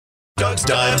Doug's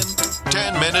Dime.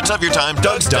 10 minutes of your time,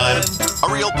 Doug's Dime.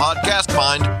 A real podcast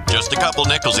find. Just a couple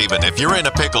nickels even. If you're in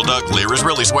a pickle, Doug Lear is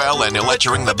really swell and he'll let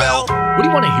you ring the bell. What do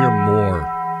you want to hear more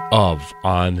of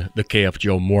on the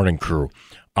KFGO Morning Crew,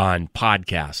 on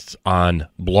podcasts, on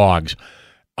blogs?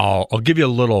 I'll give you a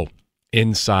little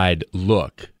inside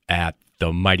look at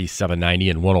the mighty 790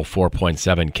 and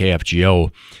 104.7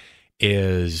 KFGO.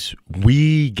 Is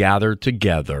we gather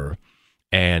together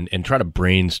and try to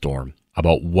brainstorm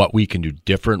about what we can do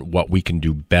different, what we can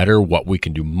do better, what we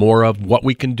can do more of, what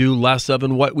we can do less of,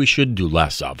 and what we should do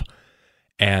less of.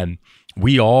 And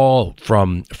we all,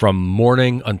 from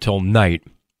morning until night,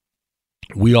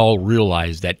 we all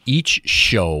realize that each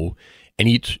show and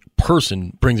each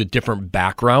person brings a different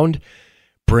background,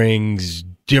 brings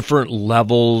different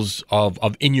levels of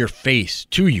in your face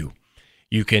to you.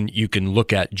 You can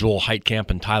look at Joel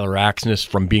Heitkamp and Tyler Axness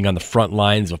from being on the front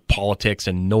lines of politics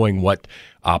and knowing what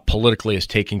politically is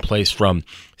taking place, from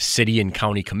city and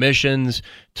county commissions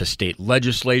to state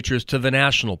legislatures to the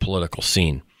national political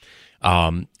scene.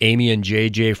 Amy and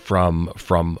JJ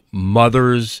from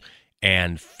mothers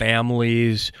and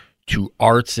families to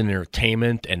arts and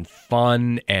entertainment and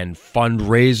fun and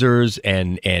fundraisers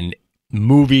and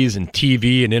movies and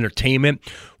TV and entertainment.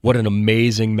 What an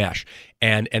amazing mesh.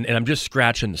 And I'm just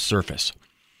scratching the surface.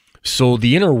 So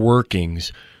the inner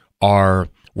workings are,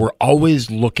 we're always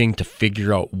looking to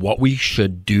figure out what we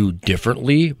should do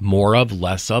differently, more of,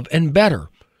 less of, and better.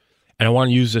 And I want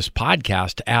to use this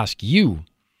podcast to ask you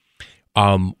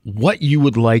what you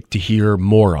would like to hear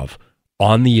more of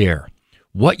on the air,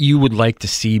 what you would like to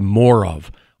see more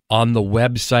of on the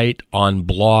website, on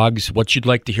blogs, what you'd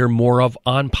like to hear more of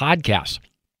on podcasts.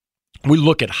 We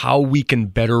look at how we can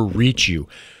better reach you,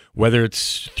 whether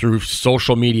it's through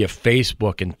social media,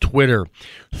 Facebook and Twitter,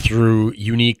 through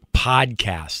unique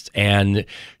podcasts and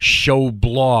show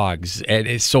blogs.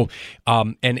 And so,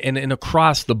 and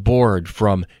across the board,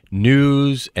 from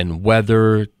news and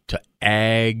weather to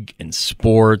ag and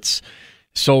sports.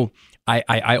 So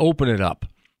I open it up.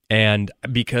 And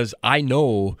because I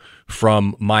know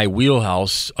from my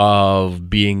wheelhouse of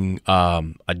being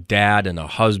a dad and a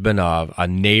husband, a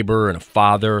neighbor and a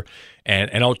father,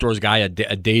 and an outdoors guy, a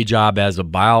day job as a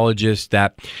biologist,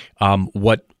 that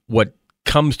what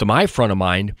comes to my front of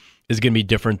mind is going to be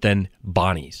different than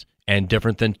Bonnie's and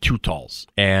different than Tootall's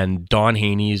and Don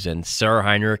Haney's and Sarah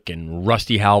Heinrich and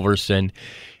Rusty Halverson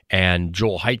and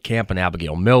Joel Heitkamp and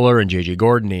Abigail Miller and J.J.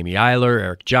 Gordon, Amy Eiler,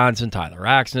 Eric Johnson, Tyler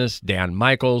Axness, Dan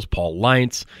Michaels, Paul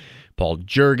Leintz, Paul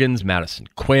Juergens, Madison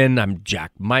Quinn. I'm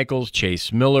Jack Michaels,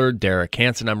 Chase Miller, Derek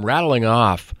Hansen. I'm rattling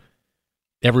off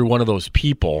every one of those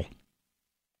people,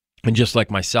 and just like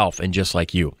myself and just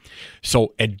like you.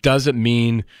 So it doesn't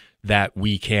mean that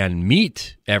we can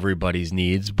meet everybody's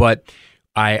needs, but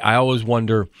I always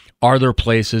wonder, are there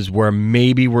places where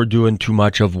maybe we're doing too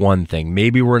much of one thing?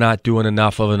 Maybe we're not doing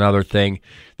enough of another thing.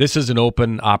 This is an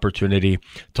open opportunity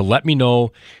to let me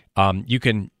know. You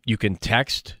can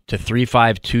text to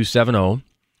 35270.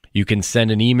 You can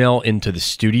send an email into the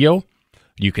studio.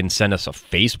 You can send us a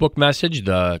Facebook message.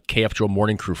 The KFGO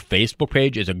Morning Crew Facebook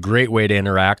page is a great way to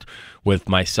interact with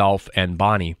myself and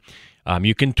Bonnie.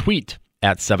 You can tweet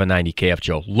at 790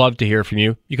 KFGO. Love to hear from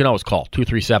you. You can always call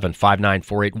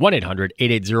 237-5948,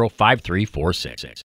 1-800-880-5346.